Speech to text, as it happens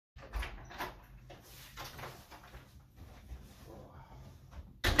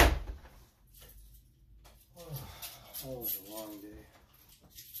That was a long day.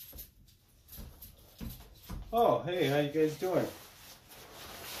 Oh, hey, how you guys doing?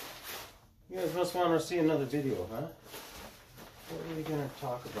 You guys must want to see another video, huh? What are we going to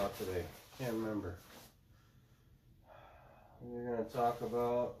talk about today? Can't remember. We're going to talk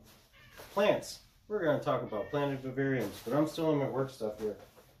about plants. We're going to talk about planted vivariums, but I'm still in my work stuff here.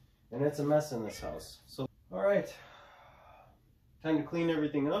 And it's a mess in this house. So, all right. Time to clean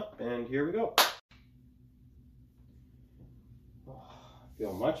everything up, and here we go. Oh, I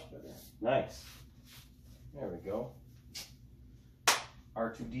feel much better. Nice. There we go.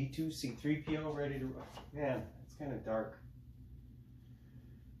 R2D2, C3PO, ready to run. Man, it's kind of dark.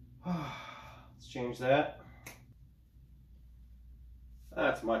 Let's change that.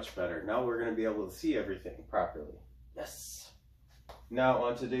 That's much better. Now we're going to be able to see everything properly. Yes. Now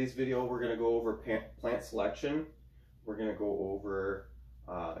on today's video, we're going to go over plant selection. We're going to go over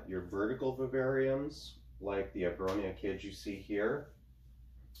your vertical vivariums, like the Abronia kids you see here.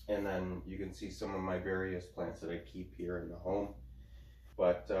 And then you can see some of my various plants that I keep here in the home.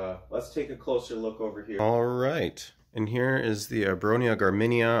 But let's take a closer look over here. All right. And here is the Abronia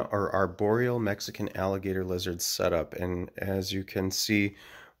garminia, or arboreal Mexican alligator lizard setup. And as you can see,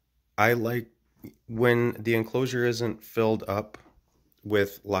 I like when the enclosure isn't filled up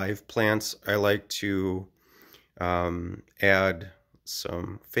with live plants, I like to add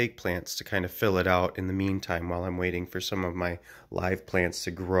some fake plants to kind of fill it out in the meantime while I'm waiting for some of my live plants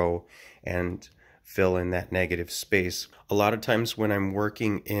to grow and fill in that negative space. A lot of times when I'm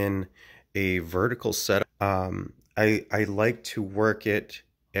working in a vertical setup, I like to work it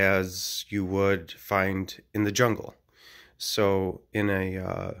as you would find in the jungle. So in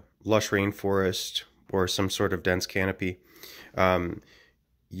a lush rainforest or some sort of dense canopy,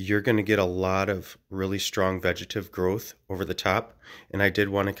 you're going to get a lot of really strong vegetative growth over the top. And I did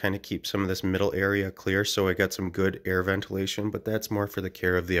want to kind of keep some of this middle area clear so I got some good air ventilation, but that's more for the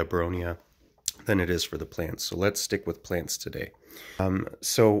care of the Abronia than it is for the plants. So let's stick with plants today.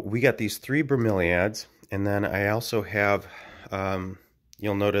 So we got these 3 bromeliads, and then I also have,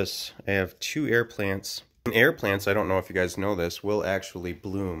 you'll notice I have 2 air plants. And air plants, I don't know if you guys know this, will actually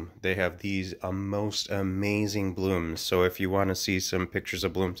bloom. They have these most amazing blooms. So if you want to see some pictures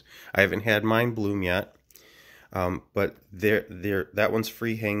of blooms, I haven't had mine bloom yet, but that one's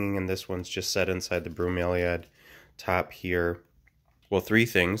free hanging and this one's just set inside the bromeliad top here. Well, 3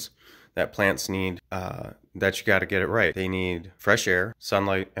 things that plants need that you got to get it right. They need fresh air,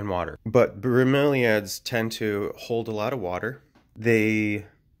 sunlight, and water. But bromeliads tend to hold a lot of water. They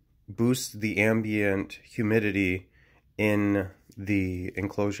boost the ambient humidity in the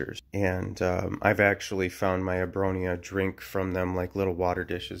enclosures, and I've actually found my Abronia drink from them like little water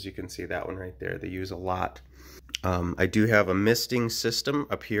dishes. You can see that one right there. They use a lot. I do have a misting system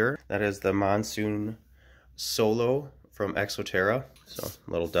up here. That is the Monsoon Solo from Exoterra, so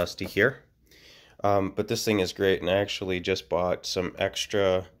a little dusty here, but this thing is great. And I actually just bought some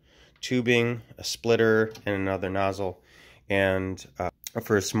extra tubing, a splitter, and another nozzle, and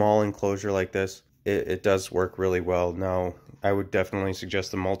for a small enclosure like this, it does work really well. Now, I would definitely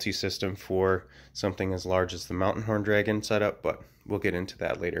suggest the multi-system for something as large as the mountain horn dragon setup, but we'll get into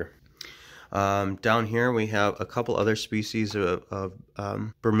that later. Down here we have a couple other species of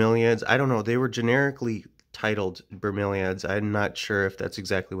bromeliads. I don't know, they were generically titled bromeliads. I'm not sure if that's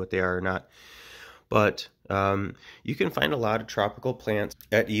exactly what they are or not, but you can find a lot of tropical plants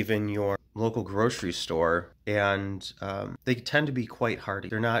at even your local grocery store, and they tend to be quite hardy.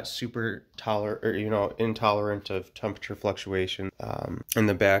 They're not super intolerant of temperature fluctuation. In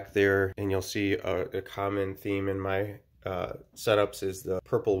the back there, and you'll see a common theme in my setups is the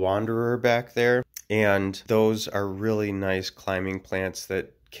purple wanderer back there, and those are really nice climbing plants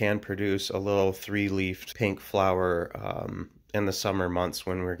that can produce a little 3-leafed pink flower in the summer months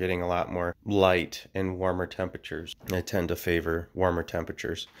when we're getting a lot more light and warmer temperatures. I tend to favor warmer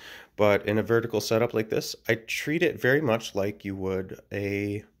temperatures. But in a vertical setup like this, I treat it very much like you would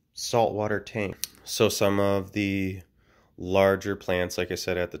a saltwater tank. So some of the larger plants, like I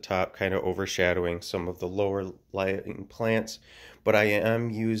said at the top, kind of overshadowing some of the lower lying plants. But I am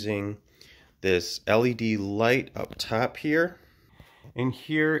using this LED light up top here. And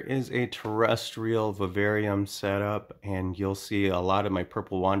here is a terrestrial vivarium setup, and you'll see a lot of my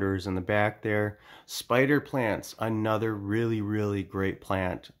purple wanderers in the back there. Spider plants, another really great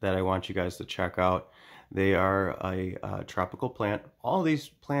plant that I want you guys to check out. They are a tropical plant. All these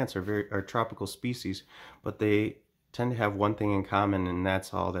plants are tropical species, but they tend to have one thing in common, and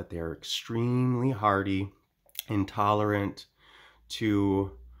that's all that they're extremely hardy, intolerant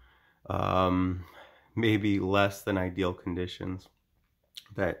to maybe less than ideal conditions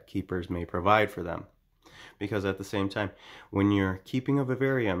that keepers may provide for them. because at the same time, when you're keeping a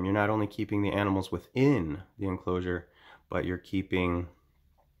vivarium, you're not only keeping the animals within the enclosure, but you're keeping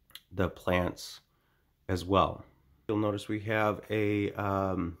the plants as well. You'll notice we have a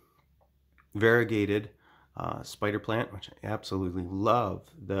variegated spider plant, which I absolutely love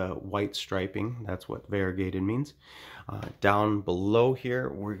the white striping. That's what variegated means. Down below here,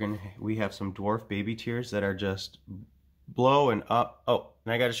 we have some dwarf baby tears that are just blowing up. Oh,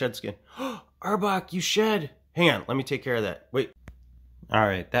 and I got a shed skin. Arbok, you shed. Hang on, let me take care of that. Wait. All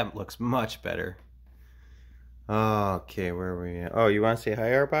right, that looks much better. Okay, where are we at? Oh, you want to say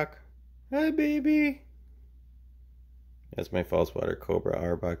hi, Arbok? Hi, baby. That's my false water cobra,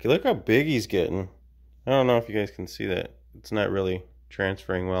 Arbok. Look how big he's getting. I don't know if you guys can see that. It's not really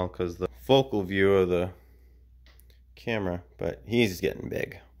transferring well because the focal view of the camera, but he's getting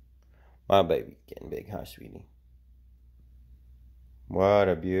big. My baby getting big, huh, sweetie? What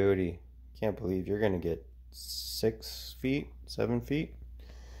a beauty. Can't believe you're gonna get 6 feet, 7 feet,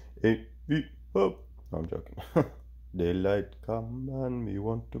 8 feet up. No, I'm joking. Daylight come and we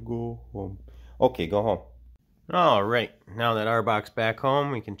want to go home. Okay, go home. All right, now that Arbok's back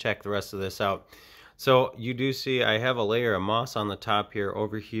home, we can check the rest of this out. So you do see I have a layer of moss on the top here.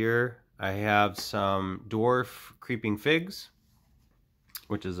 Over here, I have some dwarf creeping figs,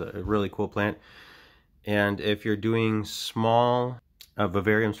 which is a really cool plant. And if you're doing small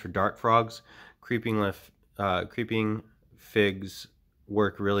vivariums for dart frogs, creeping figs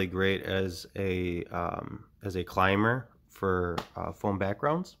work really great as a climber for foam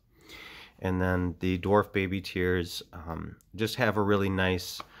backgrounds. And then the dwarf baby tears just have a really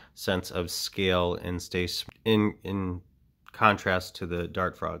nice sense of scale and stay in contrast to the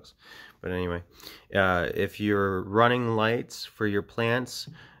dart frogs. But anyway, if you're running lights for your plants,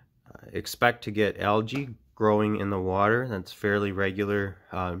 expect to get algae growing in the water. That's fairly regular.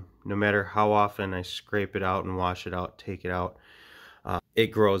 No matter how often I scrape it out and wash it out, take it out, it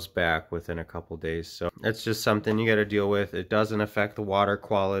grows back within a couple days. So that's just something you got to deal with. It doesn't affect the water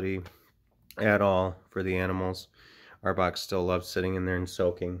quality at all for the animals. Arbok still loves sitting in there and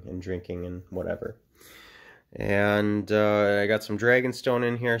soaking and drinking and whatever. And I got some dragonstone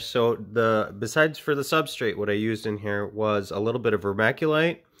in here. So besides for the substrate, what I used in here was a little bit of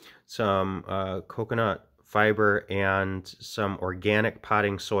vermiculite, some coconut fiber, and some organic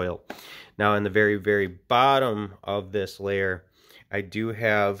potting soil. Now in the very, very bottom of this layer, I do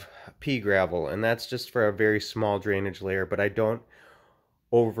have pea gravel, and that's just for a very small drainage layer, but I don't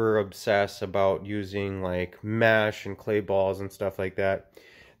over obsess about using like mesh and clay balls and stuff like that.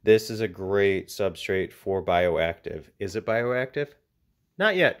 This is a great substrate for bioactive. Is it bioactive?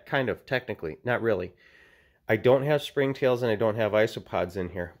 Not yet, kind of, technically, not really. I don't have springtails and I don't have isopods in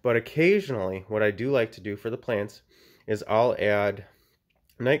here, but occasionally what I do like to do for the plants is I'll add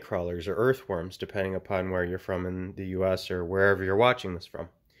night crawlers or earthworms, depending upon where you're from in the US or wherever you're watching this from.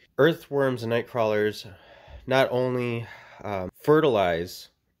 Earthworms and night crawlers not only fertilize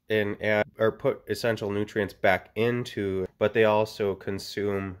and add or put essential nutrients back into, but they also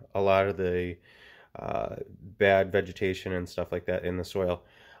consume a lot of the bad vegetation and stuff like that in the soil.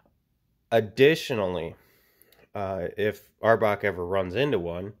 Additionally, if Arbok ever runs into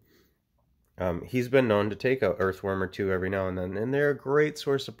one, he's been known to take an earthworm or two every now and then, and they're a great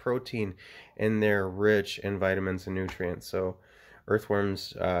source of protein, and they're rich in vitamins and nutrients. So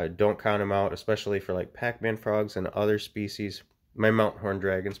earthworms, don't count them out, especially for like Pac-Man frogs and other species. My mountain horn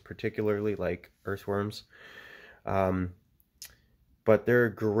dragons particularly like earthworms. But they're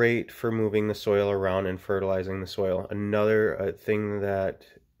great for moving the soil around and fertilizing the soil. Another thing that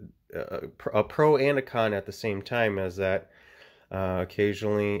a pro and a con at the same time is that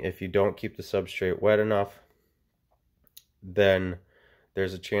occasionally if you don't keep the substrate wet enough, then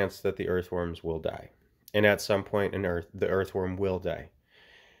there's a chance that the earthworms will die. And at some point the earthworm will die.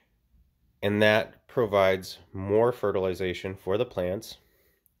 And that provides more fertilization for the plants,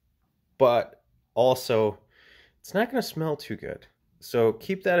 but also it's not going to smell too good. So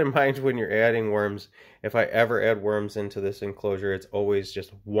keep that in mind when you're adding worms. If I ever add worms into this enclosure, it's always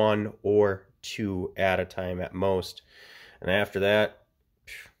just 1 or 2 at a time at most. And after that,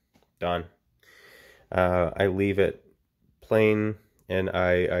 done. I leave it plain, and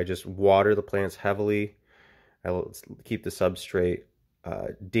I just water the plants heavily. I will keep the substrate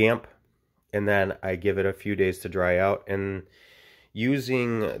damp, and then I give it a few days to dry out. And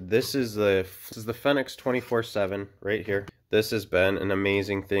using, this is the Fenix 24/7 right here. This has been an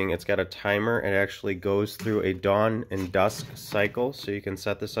amazing thing. It's got a timer. It actually goes through a dawn and dusk cycle, so you can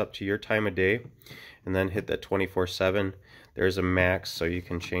set this up to your time of day and then hit that 24/7. There's a max, so you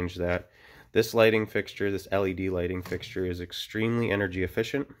can change that. This lighting fixture, this LED lighting fixture, is extremely energy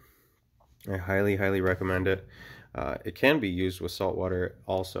efficient. I highly, highly recommend it. It can be used with salt water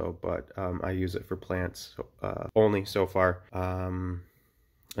also, but I use it for plants only so far.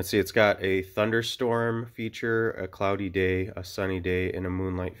 Let's see, it's got a thunderstorm feature, a cloudy day, a sunny day, and a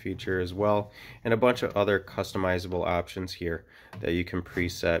moonlight feature as well, and a bunch of other customizable options here that you can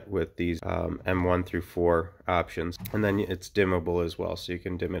preset with these M1 through 4 options. And then it's dimmable as well, so you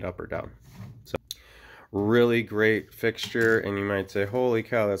can dim it up or down. So really great fixture, and you might say, holy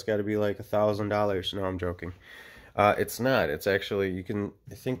cow, that's got to be like $1,000. No, I'm joking. It's not. It's actually, you can,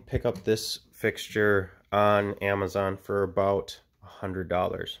 I think, pick up this fixture on Amazon for about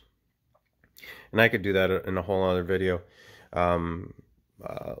 $100. And I could do that in a whole other video.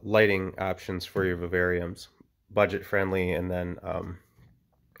 Lighting options for your vivariums, budget friendly, and then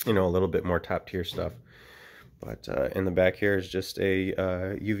you know, a little bit more top tier stuff. But in the back here is just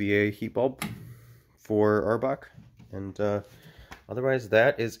a UVA heat bulb for Arbok, and otherwise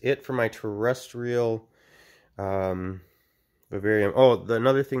that is it for my terrestrial vivarium. Oh,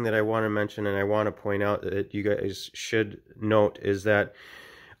 another thing that I want to mention, and I want to point out that you guys should note, is that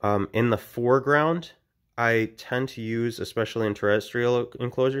in the foreground, I tend to use, especially in terrestrial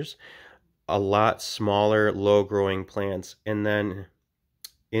enclosures, a lot smaller, low-growing plants. And then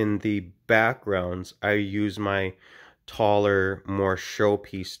in the backgrounds, I use my taller, more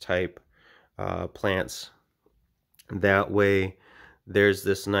showpiece type plants. That way, there's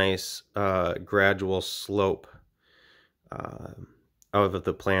this nice gradual slope of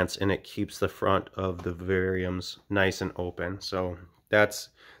the plants, and it keeps the front of the vivariums nice and open. So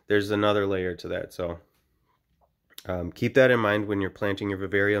there's another layer to that. So keep that in mind when you're planting your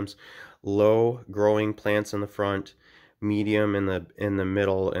vivariums. Low growing plants in the front, medium in the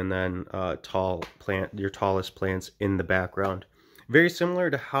middle, and then your tallest plants in the background. Very similar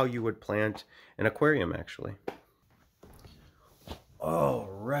to how you would plant an aquarium, actually. All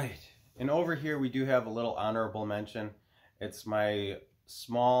right, and over here we do have a little honorable mention. It's my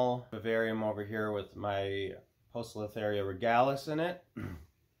small vivarium over here with my Poecilotheria regalis in it.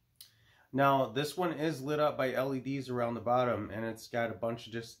 Now, this one is lit up by LEDs around the bottom, and it's got a bunch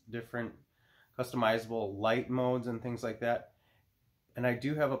of just different customizable light modes and things like that. And I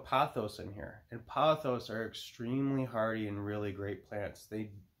do have a pothos in here, and pothos are extremely hardy and really great plants.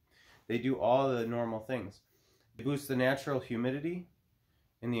 They do all the normal things. They boost the natural humidity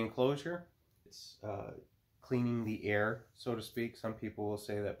in the enclosure. It's cleaning the air, so to speak. Some people will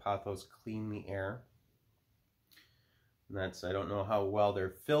say that pothos clean the air. And that's, I don't know how well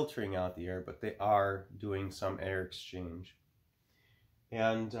they're filtering out the air, but they are doing some air exchange.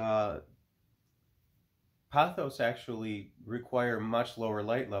 And pothos actually require much lower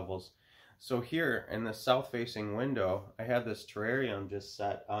light levels. So here in the south-facing window, I have this terrarium just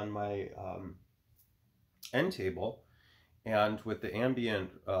set on my end table, and with the ambient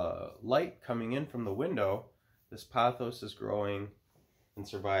light coming in from the window, this pothos is growing and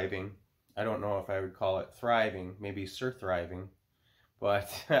surviving. I don't know if I would call it thriving, maybe surthriving,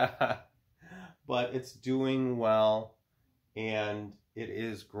 but but it's doing well, and it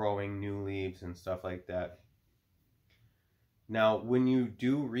is growing new leaves and stuff like that. Now, when you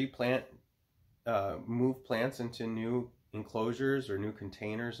do replant, move plants into new enclosures or new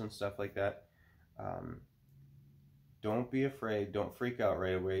containers and stuff like that, don't be afraid, don't freak out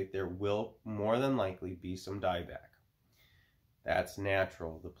right away. There will more than likely be some dieback. That's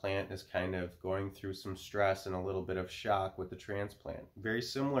natural. The plant is kind of going through some stress and a little bit of shock with the transplant. Very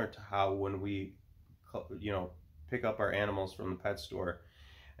similar to how when we, you know, pick up our animals from the pet store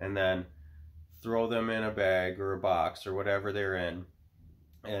and then throw them in a bag or a box or whatever they're in,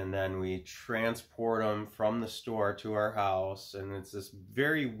 and then we transport them from the store to our house, and it's this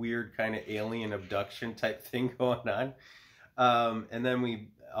very weird kind of alien abduction type thing going on. And then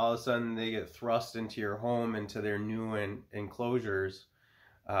all of a sudden they get thrust into your home, into their new enclosures.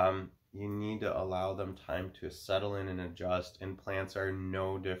 You need to allow them time to settle in and adjust, and plants are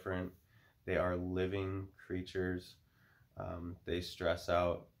no different. They are living creatures. They stress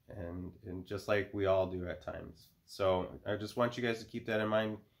out, and just like we all do at times. So I just want you guys to keep that in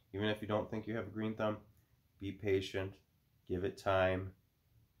mind. Even if you don't think you have a green thumb, be patient, give it time.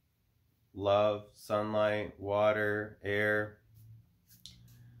 Love, sunlight, water, air,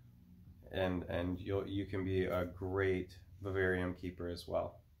 and you can be a great vivarium keeper as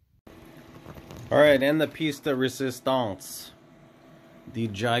well. All right, and the piece de resistance, the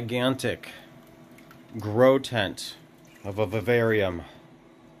gigantic grow tent of a vivarium.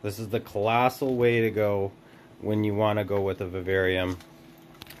 This is the colossal way to go when you want to go with a vivarium.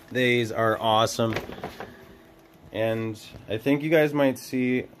 These are awesome, and I think you guys might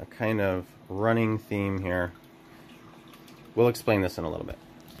see a kind of running theme here. We'll explain this in a little bit.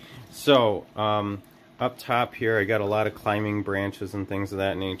 So, up top here, I got a lot of climbing branches and things of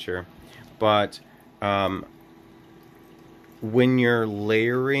that nature. But when you're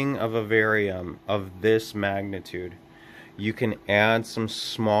layering a vivarium of this magnitude, you can add some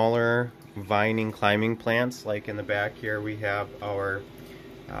smaller vining climbing plants. Like in the back here, we have our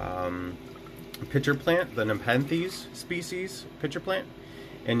pitcher plant, the Nepenthes species pitcher plant.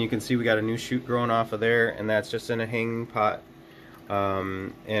 And you can see we got a new shoot growing off of there, and that's just in a hanging pot.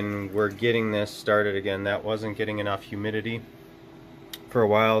 And we're getting this started again. That wasn't getting enough humidity for a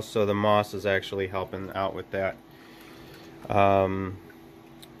while, so the moss is actually helping out with that.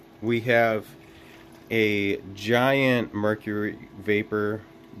 We have a giant mercury vapor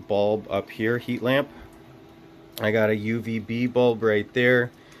bulb up here, heat lamp. I got a UVB bulb right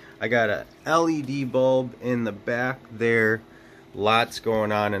there. I got a LED bulb in the back there. Lots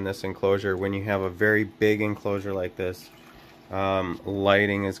going on in this enclosure. When you have a very big enclosure like this,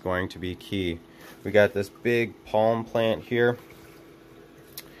 lighting is going to be key. We got this big palm plant here.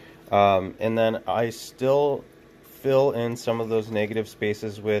 And then I still fill in some of those negative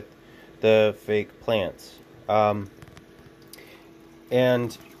spaces with the fake plants. And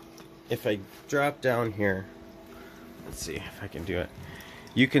if I drop down here, let's see if I can do it.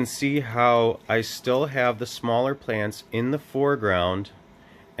 You can see how I still have the smaller plants in the foreground,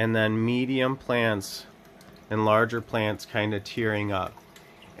 and then medium plants and larger plants kind of tearing up.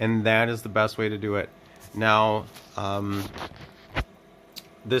 And that is the best way to do it. Now,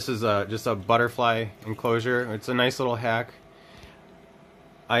 this is just a butterfly enclosure. It's a nice little hack.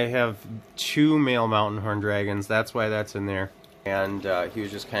 I have 2 male mountain horn dragons. That's why that's in there. And he was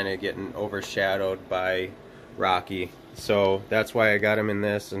just kind of getting overshadowed by Rocky. So that's why I got him in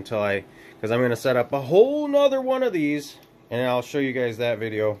this because I'm going to set up a whole nother one of these, and I'll show you guys that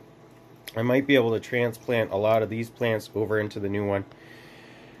video. I might be able to transplant a lot of these plants over into the new one.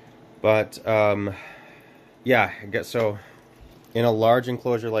 But yeah, I guess so. In a large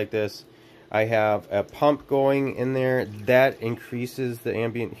enclosure like this, I have a pump going in there that increases the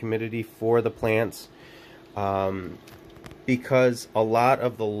ambient humidity for the plants, because a lot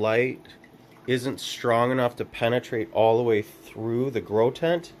of the light isn't strong enough to penetrate all the way through the grow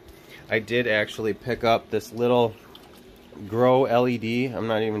tent. I did actually pick up this little grow LED. I'm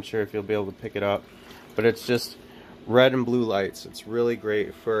not even sure if you'll be able to pick it up, but it's just red and blue lights. It's really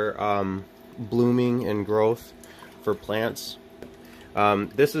great for blooming and growth for plants.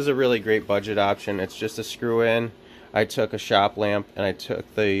 This is a really great budget option. It's just a screw in. I took a shop lamp and I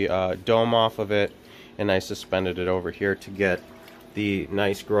took the dome off of it, and I suspended it over here to get the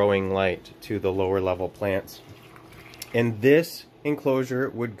nice growing light to the lower level plants. And this enclosure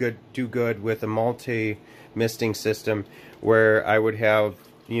would do good with a multi-misting system, where I would have,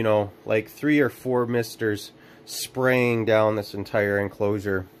 you know, like 3 or 4 misters spraying down this entire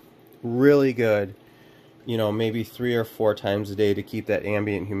enclosure. Really good. You know, maybe 3 or 4 times a day to keep that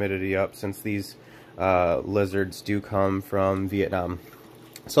ambient humidity up, since these lizards do come from Vietnam,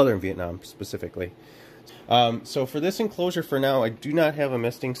 southern Vietnam specifically. So for this enclosure for now, I do not have a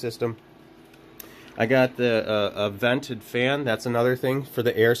misting system. I got the a vented fan. That's another thing for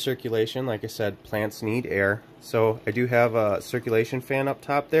the air circulation. Like I said, plants need air. So I do have a circulation fan up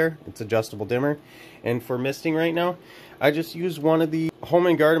top there. It's adjustable dimmer. And for misting right now, I just use one of the Home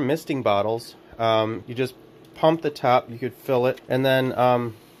and Garden misting bottles. You just pump the top, you could fill it, and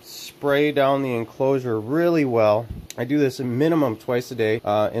then spray down the enclosure really well. I do this a minimum twice a day.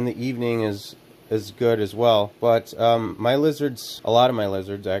 In the evening is good as well. But my lizards, a lot of my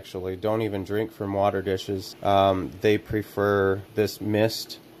lizards actually, don't even drink from water dishes. They prefer this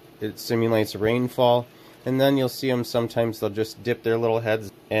mist. It simulates rainfall. And then you'll see them sometimes, they'll just dip their little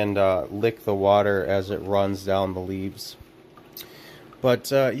heads and lick the water as it runs down the leaves.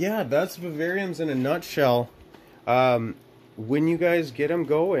 But yeah, that's vivariums in a nutshell. When you guys get them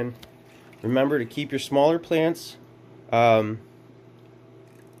going, remember to keep your smaller plants in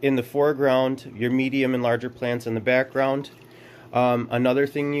the foreground, your medium and larger plants in the background. Another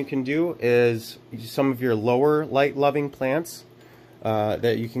thing you can do is some of your lower light loving plants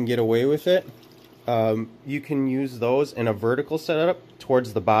that you can get away with it. You can use those in a vertical setup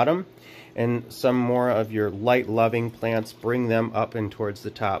towards the bottom, and some more of your light loving plants, bring them up and towards the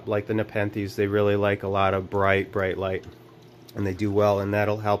top. Like the Nepenthes, they really like a lot of bright light, and they do well, and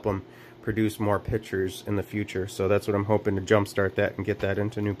that'll help them produce more pictures in the future. So that's what I'm hoping to jumpstart that and get that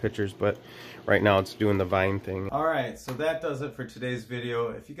into new pictures, but right now it's doing the vine thing. Alright, so that does it for today's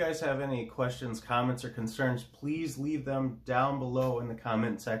video. If you guys have any questions, comments, or concerns, please leave them down below in the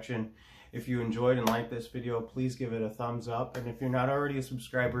comment section. If you enjoyed and liked this video, please give it a thumbs up, and if you're not already a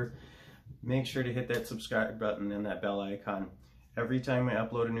subscriber, make sure to hit that subscribe button and that bell icon. Every time I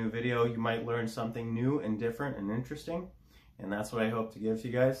upload a new video, you might learn something new and different and interesting, and that's what I hope to give to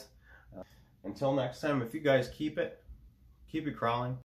you guys. Until next time, if you guys keep it crawling.